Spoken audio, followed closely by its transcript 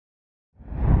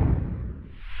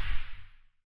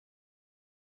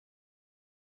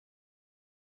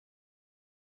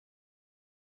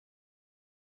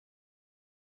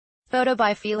Photo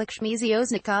by Felix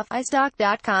Shmyzioznikov,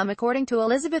 iStock.com. According to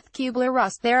Elizabeth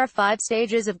Kubler-Ross, there are 5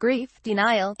 stages of grief: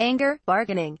 denial, anger,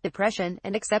 bargaining, depression,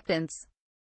 and acceptance.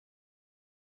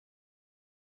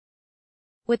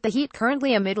 With the Heat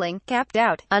currently a middling, capped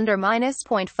out, under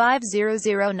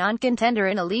 -.500 non-contender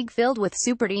in a league filled with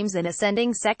super teams and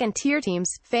ascending second-tier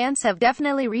teams, fans have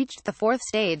definitely reached the 4th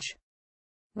stage.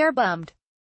 They're bummed.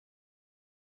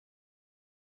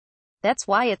 That's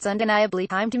why it's undeniably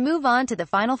time to move on to the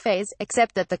final phase,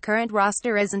 except that the current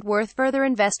roster isn't worth further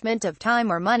investment of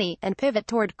time or money, and pivot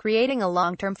toward creating a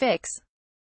long-term fix.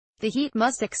 The Heat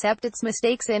must accept its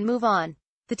mistakes and move on.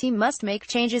 The team must make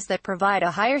changes that provide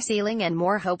a higher ceiling and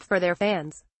more hope for their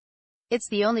fans. It's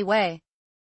the only way.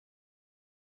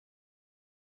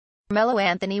 Carmelo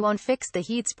Anthony won't fix the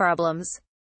Heat's problems.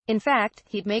 In fact,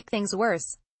 he'd make things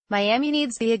worse. Miami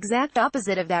needs the exact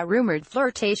opposite of that rumored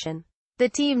flirtation. The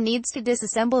team needs to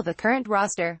disassemble the current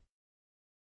roster.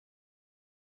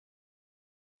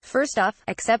 First off,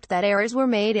 accept that errors were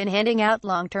made in handing out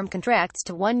long-term contracts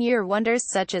to one-year wonders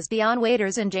such as Dion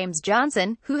Waiters and James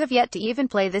Johnson, who have yet to even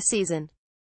play this season.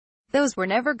 Those were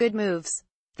never good moves.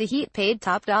 The Heat paid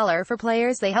top dollar for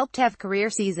players they helped have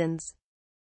career seasons.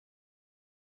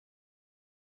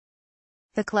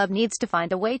 The club needs to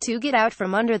find a way to get out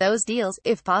from under those deals,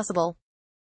 if possible.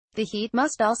 The Heat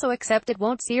must also accept it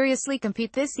won't seriously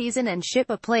compete this season and ship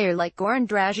a player like Goran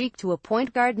Dragic to a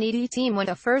point guard needy team with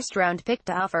a first-round pick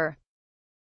to offer.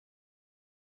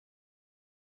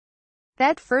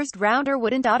 That first-rounder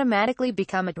wouldn't automatically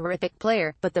become a terrific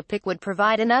player, but the pick would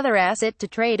provide another asset to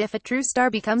trade if a true star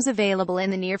becomes available in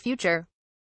the near future.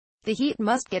 The Heat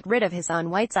must get rid of Hassan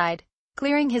Whiteside.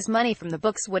 Clearing his money from the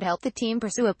books would help the team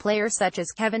pursue a player such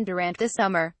as Kevin Durant this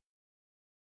summer.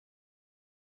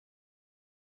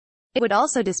 It would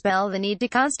also dispel the need to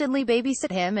constantly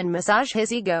babysit him and massage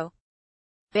his ego.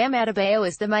 Bam Adebayo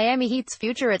is the Miami Heat's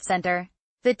future at center.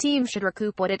 The team should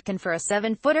recoup what it can for a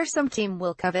 7-footer some team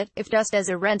will covet, if just as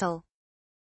a rental.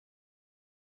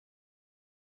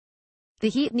 The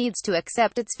Heat needs to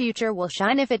accept its future will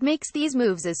shine if it makes these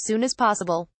moves as soon as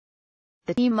possible.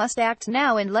 The team must act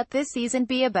now and let this season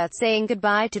be about saying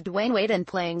goodbye to Dwayne Wade and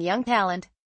playing young talent.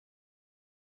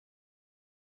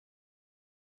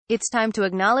 It's time to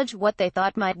acknowledge what they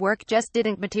thought might work just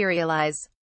didn't materialize.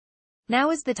 Now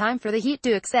is the time for the Heat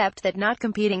to accept that not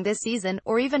competing this season,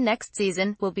 or even next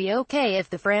season, will be okay if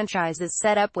the franchise is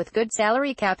set up with good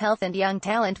salary cap health and young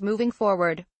talent moving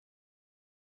forward.